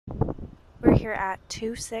We're here at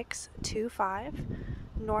 2625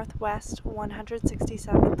 Northwest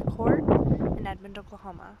 167th Court in Edmond,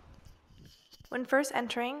 Oklahoma. When first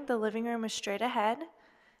entering, the living room is straight ahead.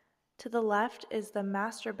 To the left is the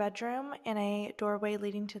master bedroom and a doorway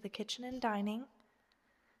leading to the kitchen and dining.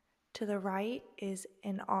 To the right is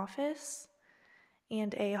an office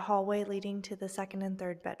and a hallway leading to the second and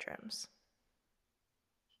third bedrooms.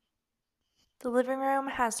 The living room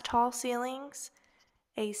has tall ceilings,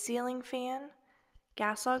 a ceiling fan,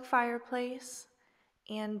 gas log fireplace,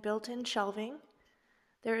 and built-in shelving.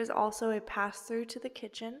 There is also a pass-through to the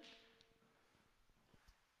kitchen.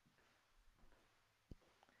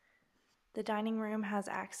 The dining room has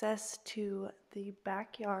access to the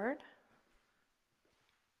backyard.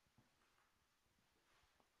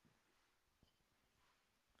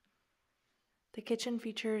 The kitchen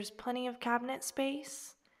features plenty of cabinet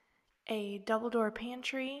space, a double-door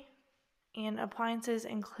pantry, and appliances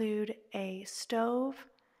include a stove,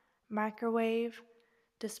 microwave,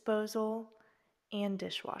 disposal, and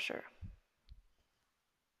dishwasher.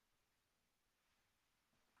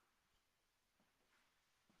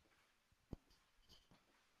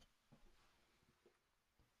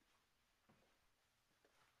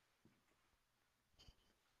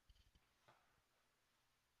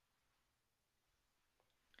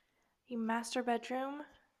 The master bedroom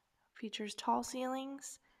features tall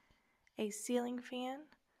ceilings, a ceiling fan,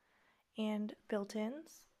 and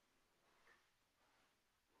built-ins.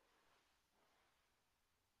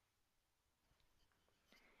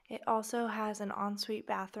 It also has an ensuite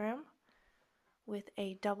bathroom with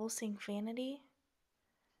a double sink vanity,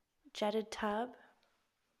 jetted tub,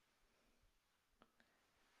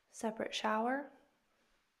 separate shower,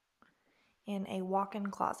 and a walk-in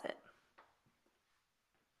closet.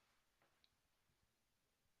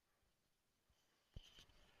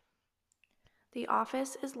 The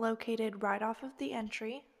office is located right off of the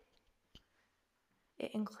entry.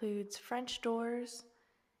 It includes French doors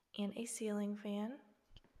and a ceiling fan.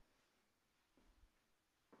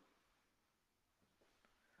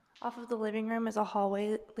 Off of the living room is a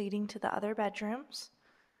hallway leading to the other bedrooms.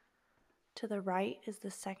 To the right is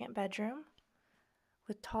the second bedroom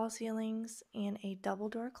with tall ceilings and a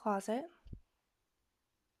double-door closet.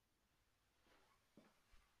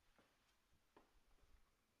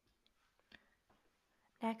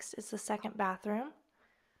 Next is the second bathroom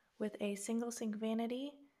with a single sink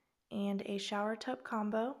vanity and a shower tub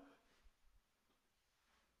combo.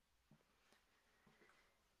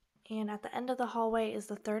 And at the end of the hallway is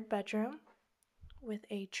the third bedroom with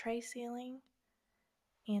a tray ceiling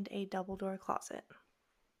and a double door closet.